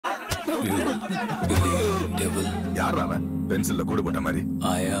devil. யார் அவன்? பென்சில்ல கோடு போட்ட மாதிரி.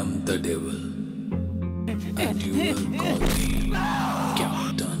 I am the devil. And you will call me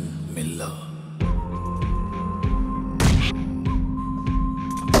Captain Miller.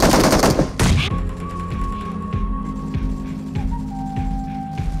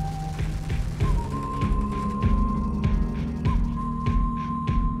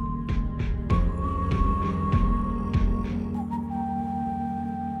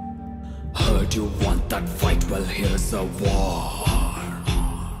 Heard you want that fight, well here's a war.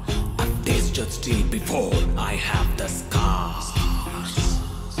 I've tasted steel before, I have the scars.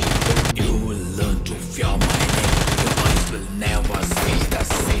 You will learn to fear my name, your eyes will never see the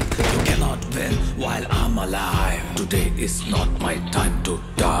same. You cannot win while I'm alive, today is not my time to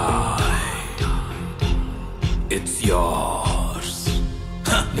die. It's yours.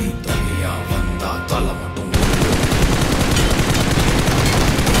 நீ தனியா வந்தா தலை மட்டும்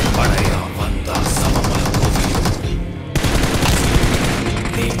படையா வந்தா சமமாக குவியும்.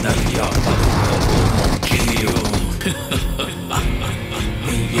 நீ நிறையா பருவம் கிளியும்.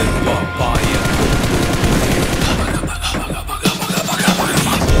 நீ எப்பா பாய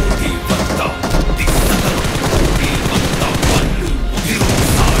ஓடி வந்தா திசகரம், ஓடி வந்தா பல்லு உதிரும்,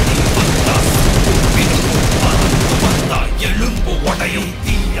 சாடி வந்தா சுப்பிடும், பறந்து வந்தா எலும்பு உடையும்.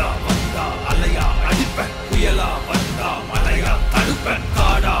 தீயா வந்தா அலையா அடிப்பேன், புயலா வந்தா மலையா தடுப்பேன்,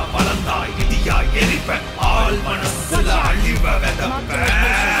 காடா வளர்ந்தா இடியா எரிப்பேன், ஆள் மனசுல அழிவ வெதப்பேன்.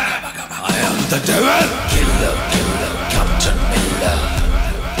 I am the devil. Killer, killer, Captain Miller.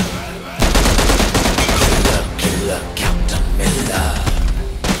 Killer, killer, Captain Miller.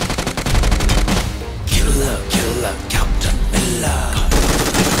 Killer, killer, Captain Miller.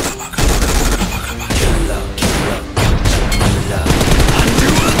 Killer, killer, Captain Miller. And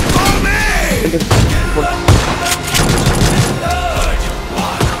you will call me Killer.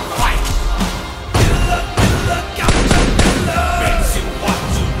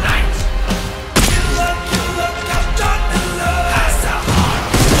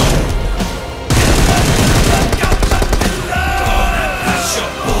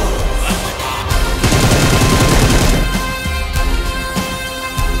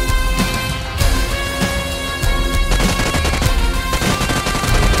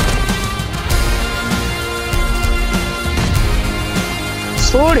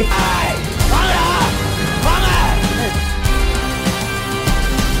 Sorry.